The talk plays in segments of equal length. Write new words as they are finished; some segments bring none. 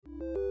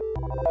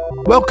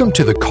Welcome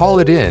to the Call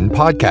It In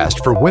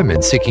podcast for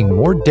women seeking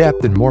more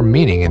depth and more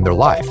meaning in their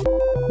life,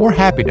 more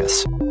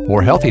happiness,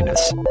 more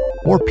healthiness,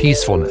 more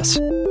peacefulness,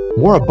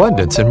 more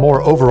abundance, and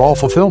more overall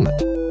fulfillment.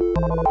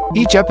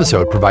 Each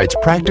episode provides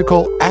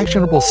practical,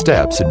 actionable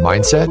steps in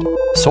mindset,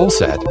 soul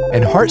set,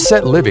 and heart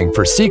set living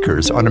for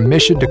seekers on a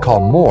mission to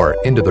call more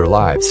into their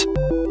lives.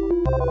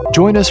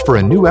 Join us for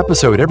a new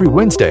episode every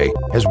Wednesday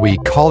as we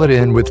Call It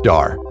In with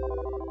Dar.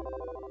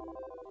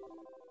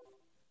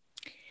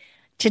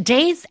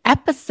 Today's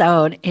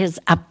episode is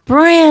a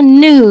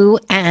brand new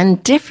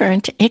and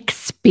different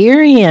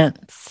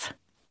experience.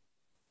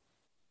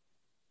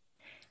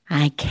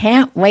 I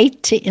can't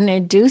wait to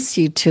introduce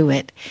you to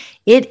it.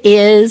 It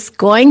is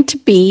going to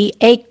be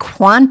a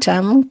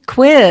quantum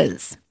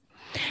quiz.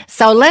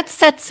 So let's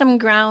set some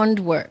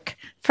groundwork.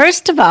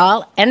 First of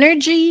all,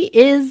 energy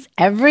is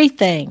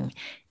everything,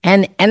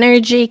 and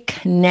energy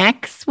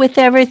connects with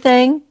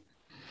everything,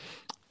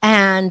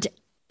 and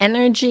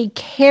energy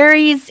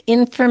carries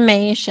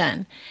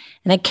information,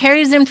 and it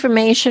carries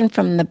information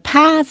from the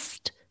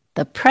past,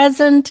 the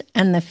present,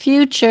 and the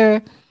future,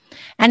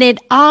 and it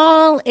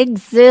all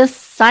exists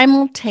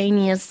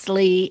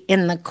simultaneously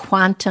in the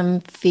quantum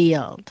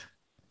field.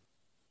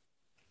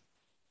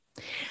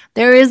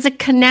 There is a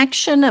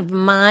connection of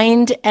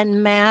mind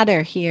and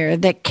matter here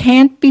that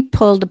can't be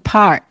pulled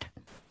apart.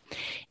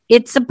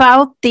 It's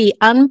about the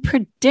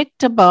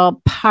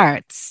unpredictable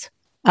parts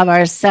of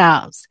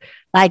ourselves,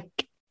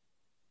 like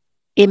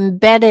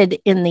embedded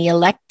in the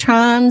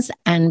electrons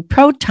and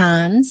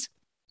protons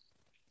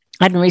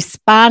and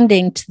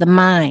responding to the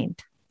mind.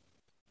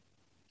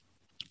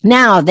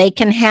 Now, they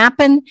can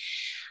happen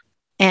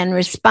and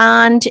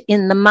respond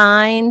in the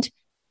mind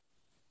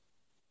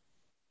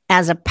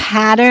as a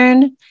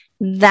pattern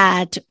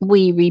that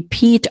we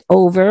repeat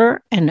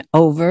over and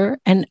over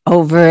and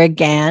over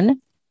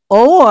again,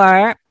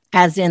 or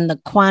as in the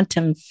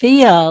quantum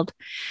field,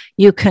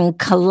 you can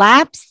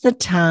collapse the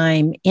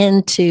time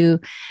into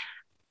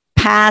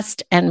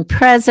past and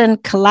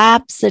present,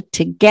 collapse it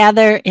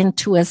together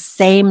into a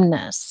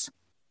sameness.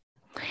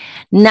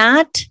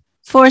 Not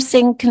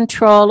forcing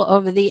control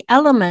over the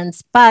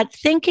elements, but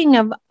thinking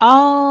of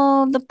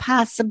all the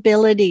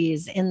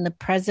possibilities in the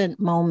present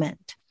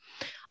moment,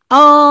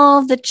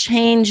 all the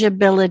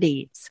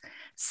changeabilities.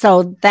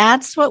 So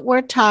that's what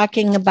we're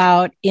talking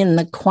about in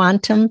the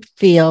quantum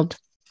field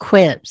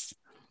quiz.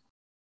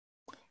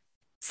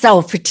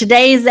 So for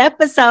today's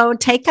episode,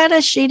 take out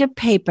a sheet of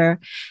paper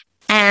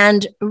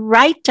and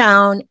write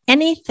down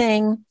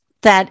anything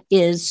that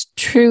is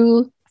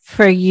true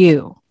for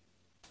you.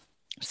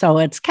 So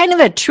it's kind of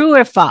a true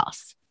or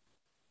false.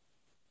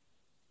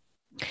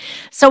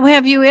 So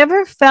have you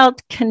ever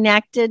felt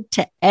connected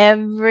to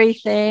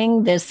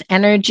everything? This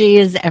energy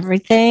is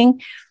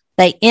everything.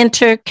 The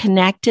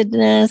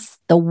interconnectedness,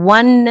 the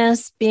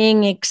oneness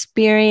being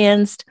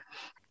experienced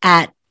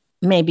at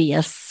maybe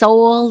a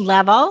soul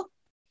level.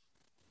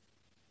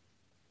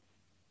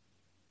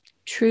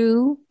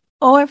 True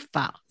or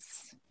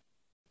false?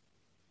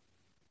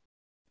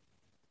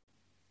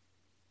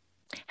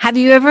 Have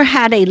you ever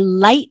had a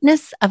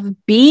lightness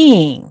of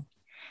being,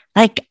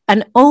 like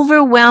an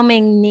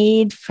overwhelming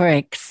need for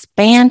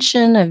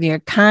expansion of your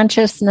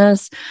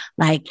consciousness?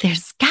 Like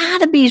there's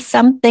got to be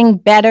something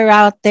better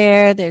out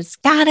there. There's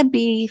got to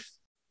be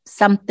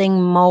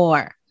something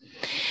more.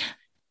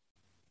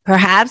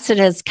 Perhaps it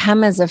has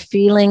come as a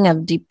feeling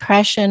of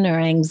depression or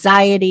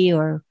anxiety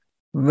or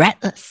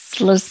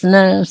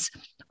restlessness,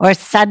 or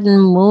sudden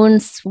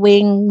mood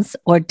swings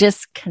or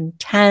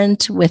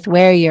discontent with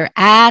where you're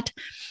at.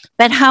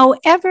 But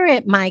however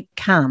it might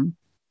come,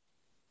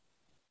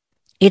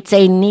 it's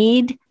a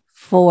need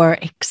for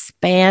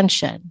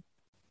expansion.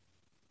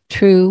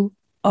 True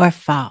or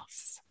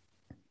false?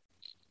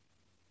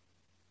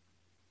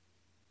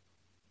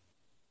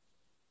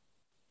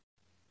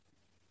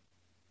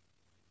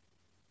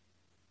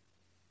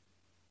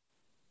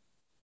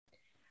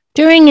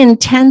 During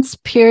intense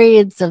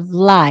periods of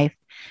life,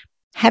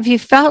 have you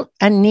felt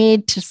a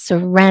need to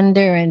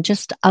surrender and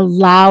just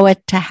allow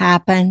it to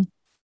happen,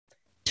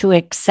 to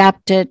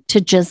accept it, to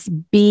just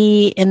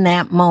be in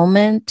that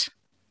moment,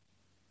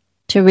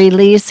 to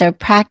release or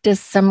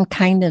practice some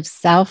kind of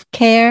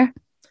self-care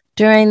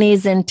during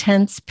these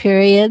intense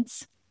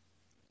periods?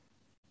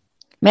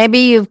 Maybe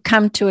you've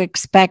come to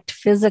expect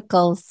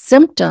physical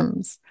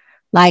symptoms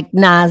like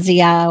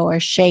nausea or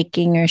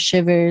shaking or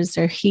shivers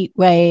or heat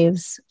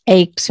waves,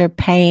 aches or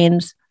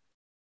pains.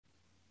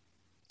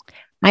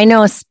 I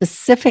know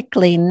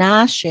specifically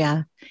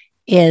nausea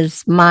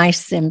is my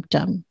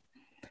symptom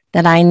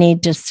that I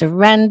need to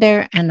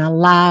surrender and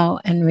allow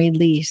and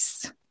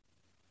release.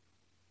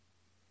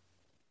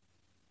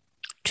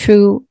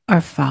 True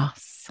or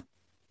false?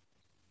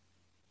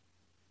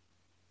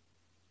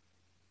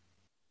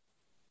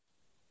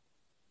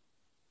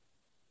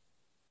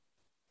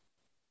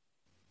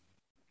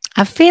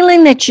 A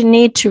feeling that you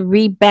need to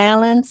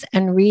rebalance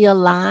and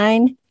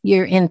realign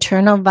your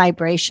internal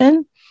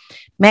vibration,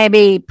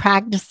 maybe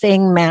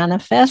practicing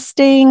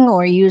manifesting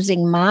or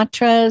using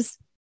mantras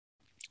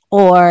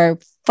or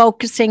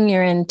focusing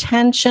your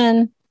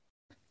intention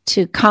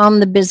to calm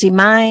the busy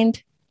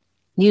mind,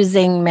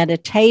 using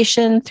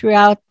meditation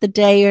throughout the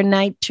day or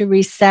night to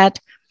reset,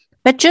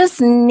 but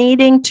just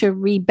needing to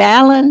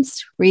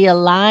rebalance,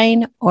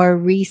 realign, or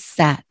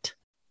reset.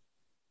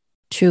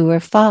 True or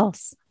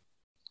false?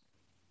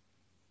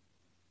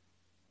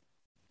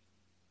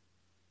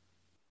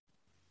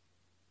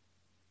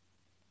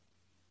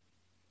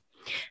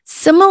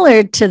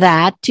 Similar to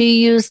that, do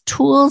you use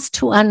tools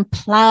to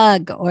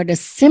unplug or to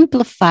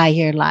simplify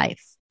your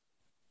life?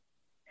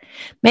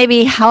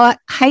 Maybe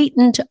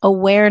heightened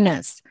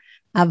awareness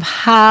of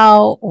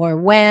how or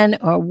when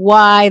or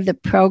why the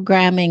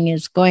programming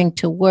is going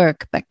to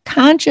work, but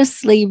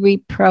consciously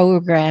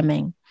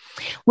reprogramming.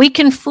 We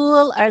can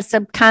fool our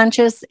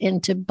subconscious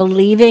into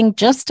believing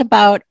just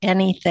about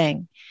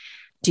anything.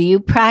 Do you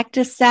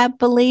practice that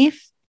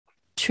belief?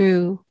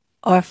 True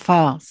or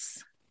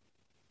false?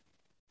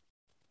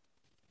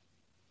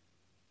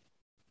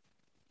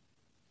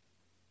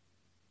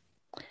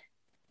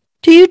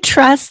 Do you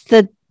trust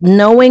that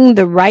knowing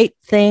the right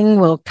thing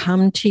will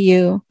come to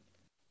you?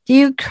 Do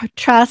you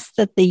trust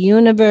that the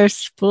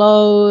universe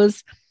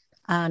flows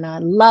on a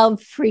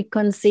love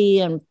frequency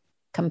and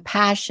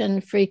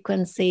compassion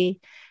frequency,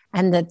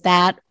 and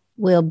that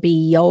will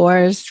be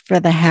yours for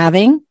the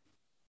having?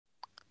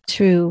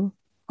 True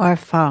or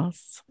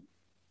false?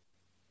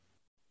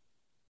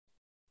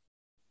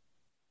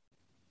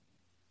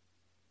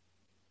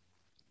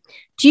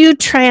 Do you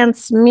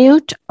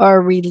transmute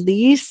or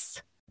release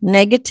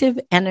negative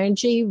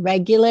energy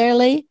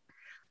regularly?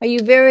 Are you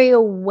very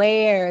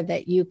aware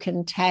that you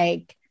can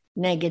take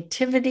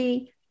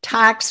negativity,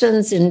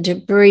 toxins, and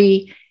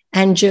debris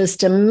and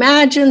just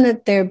imagine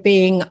that they're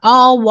being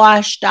all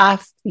washed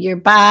off your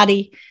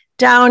body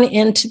down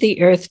into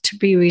the earth to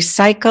be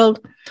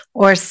recycled,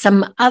 or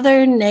some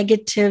other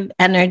negative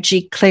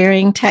energy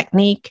clearing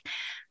technique?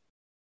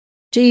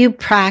 Do you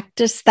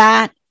practice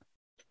that?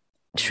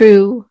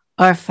 True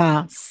or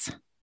false?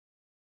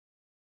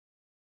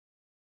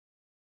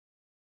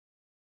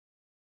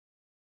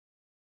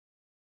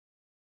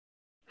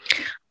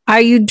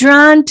 Are you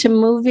drawn to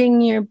moving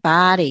your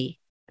body?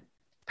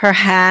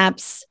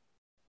 Perhaps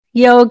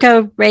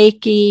yoga,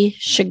 Reiki,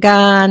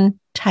 Qigong,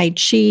 Tai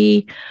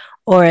Chi,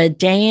 or a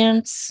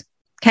dance,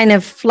 kind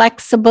of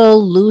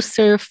flexible,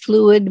 looser,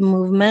 fluid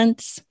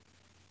movements.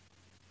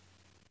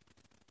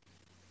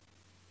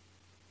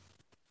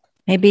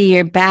 Maybe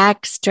your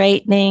back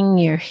straightening,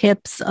 your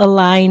hips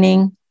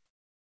aligning.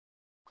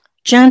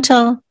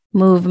 Gentle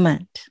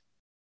movement.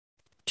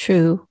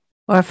 True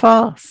or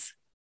false?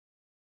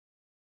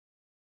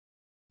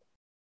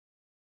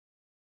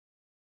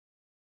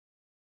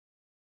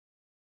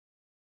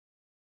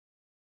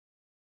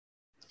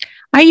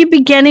 Are you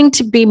beginning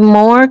to be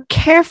more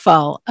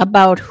careful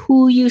about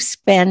who you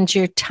spend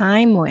your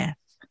time with?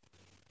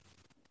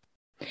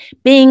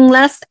 Being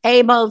less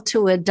able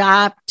to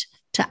adapt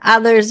to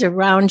others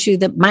around you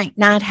that might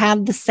not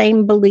have the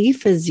same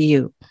belief as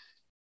you?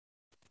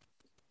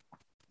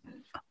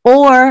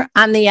 Or,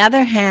 on the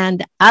other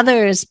hand,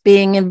 others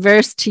being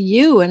averse to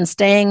you and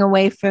staying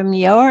away from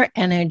your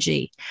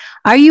energy?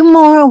 Are you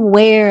more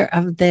aware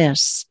of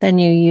this than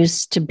you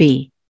used to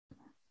be?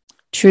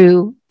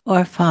 True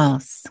or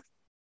false?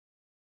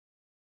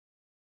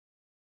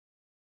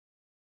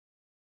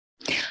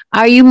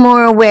 Are you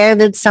more aware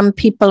that some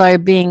people are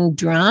being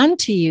drawn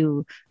to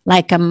you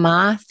like a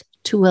moth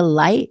to a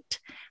light,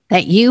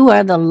 that you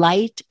are the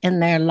light in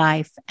their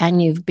life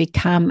and you've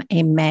become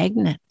a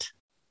magnet?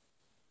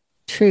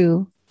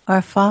 True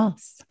or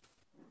false?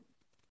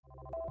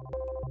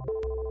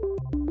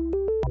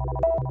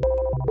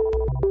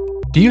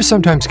 Do you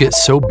sometimes get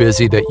so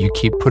busy that you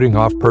keep putting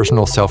off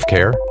personal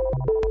self-care?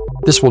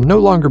 This will no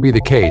longer be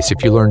the case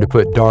if you learn to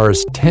put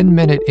Dar's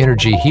 10-minute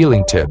energy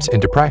healing tips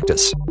into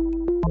practice.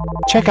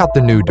 Check out the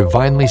new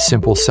Divinely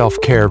Simple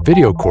Self-Care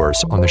video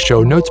course on the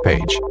show notes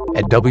page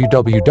at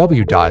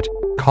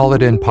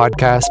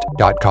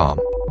www.callitinpodcast.com.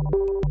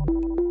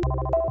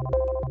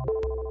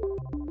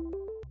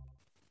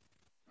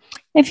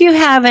 If you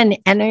have an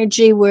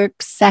energy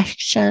work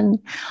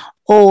session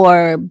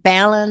or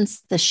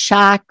balance the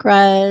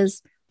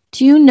chakras,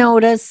 do you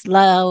notice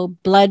low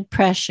blood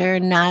pressure,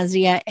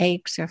 nausea,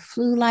 aches, or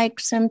flu-like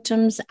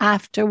symptoms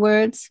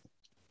afterwards?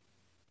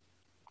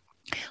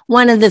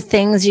 One of the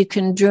things you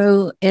can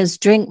do is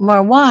drink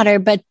more water,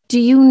 but do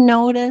you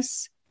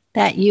notice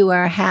that you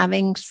are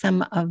having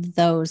some of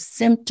those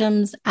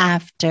symptoms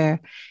after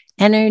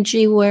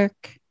energy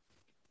work?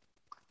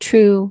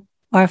 True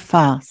or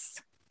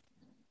false?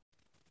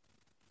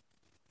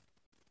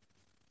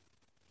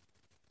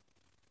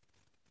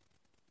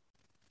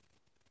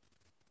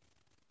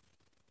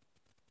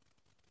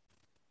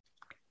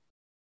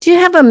 Do you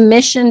have a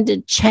mission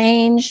to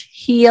change,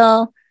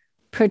 heal,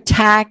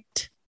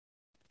 protect,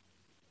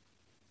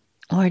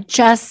 or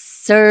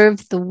just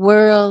serve the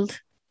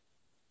world?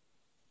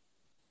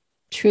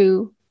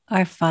 True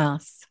or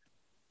false?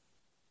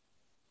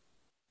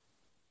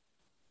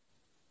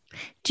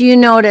 Do you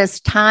notice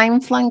time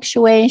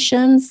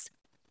fluctuations,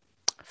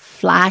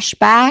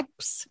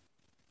 flashbacks,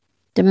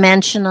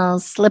 dimensional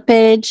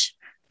slippage,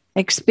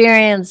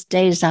 experience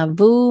deja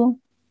vu,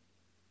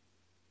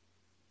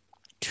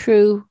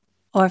 true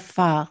or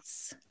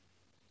false.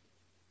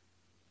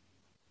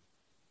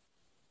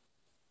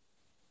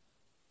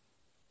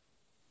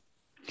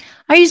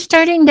 Are you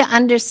starting to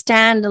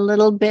understand a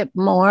little bit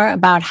more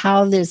about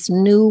how this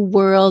new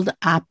world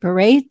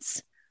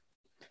operates?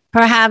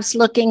 Perhaps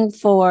looking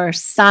for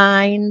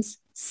signs,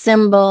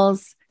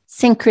 symbols,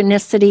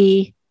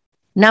 synchronicity,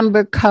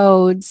 number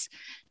codes,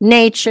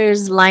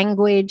 nature's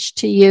language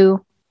to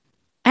you.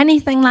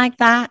 Anything like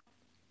that?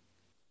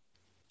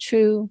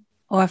 True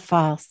or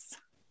false?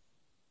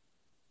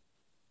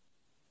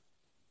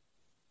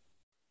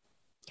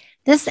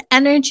 This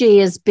energy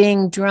is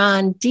being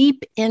drawn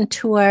deep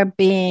into our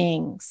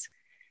beings.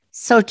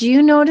 So do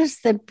you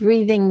notice that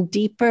breathing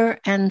deeper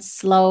and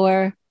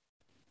slower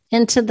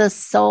into the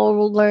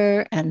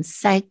solar and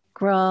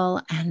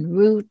sacral and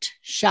root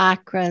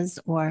chakras,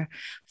 or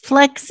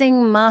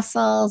flexing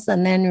muscles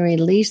and then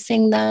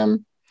releasing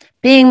them,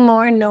 being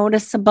more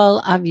noticeable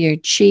of your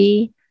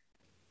chi?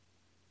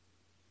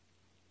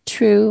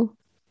 True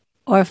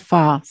or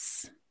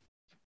false?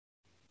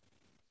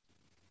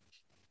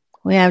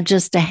 We have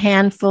just a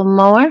handful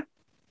more.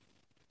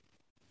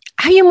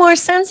 Are you more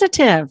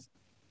sensitive?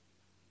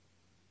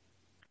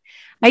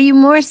 Are you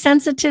more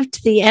sensitive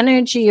to the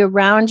energy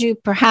around you,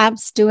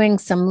 perhaps doing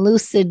some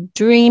lucid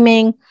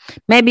dreaming?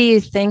 Maybe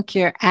you think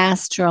you're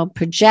astral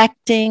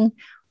projecting,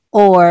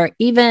 or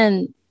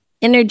even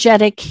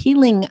energetic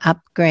healing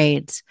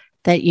upgrades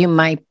that you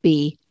might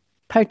be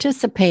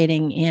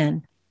participating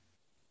in.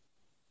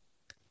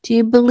 Do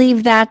you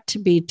believe that to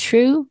be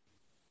true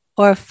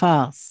or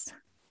false?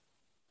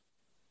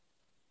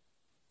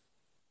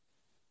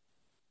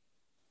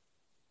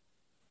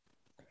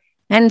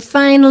 And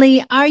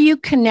finally, are you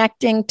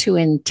connecting to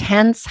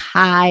intense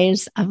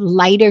highs of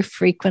lighter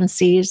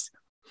frequencies,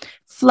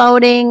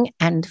 floating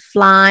and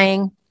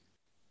flying,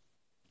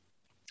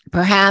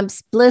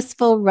 perhaps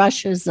blissful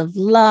rushes of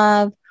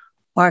love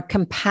or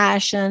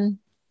compassion?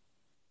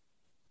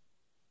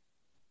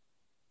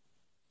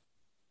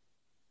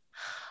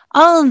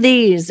 All of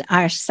these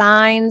are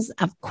signs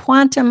of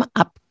quantum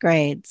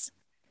upgrades,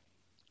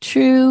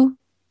 true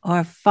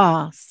or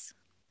false.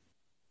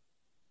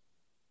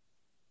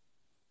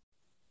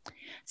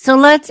 So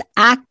let's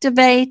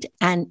activate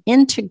and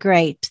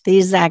integrate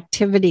these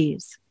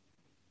activities.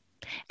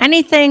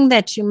 Anything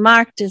that you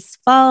marked as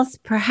false,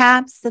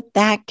 perhaps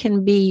that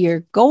can be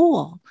your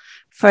goal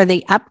for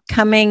the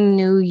upcoming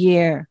new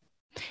year.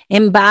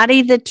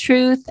 Embody the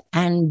truth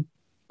and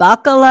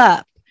buckle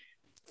up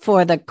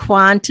for the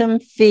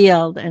quantum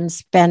field and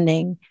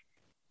spending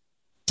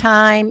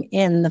time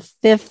in the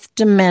fifth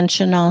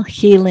dimensional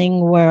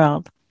healing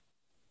world.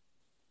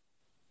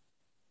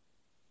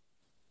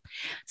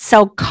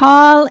 So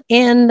call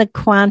in the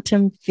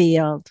quantum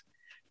field,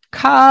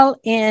 call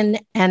in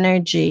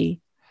energy,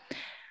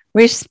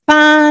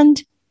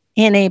 respond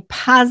in a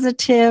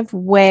positive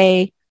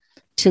way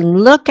to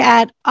look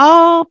at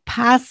all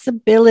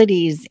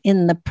possibilities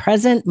in the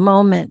present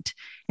moment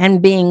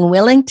and being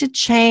willing to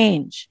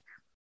change,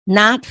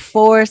 not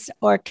force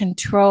or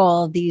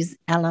control these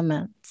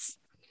elements.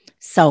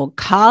 So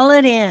call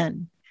it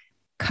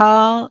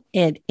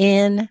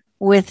in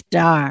with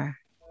Dar.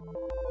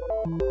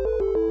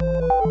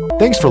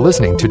 Thanks for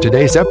listening to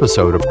today's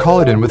episode of Call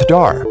It In with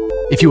Dar.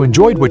 If you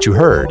enjoyed what you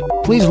heard,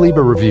 please leave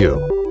a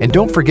review. And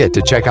don't forget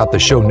to check out the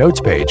show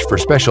notes page for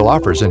special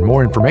offers and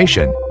more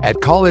information at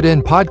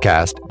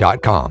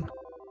callitinpodcast.com.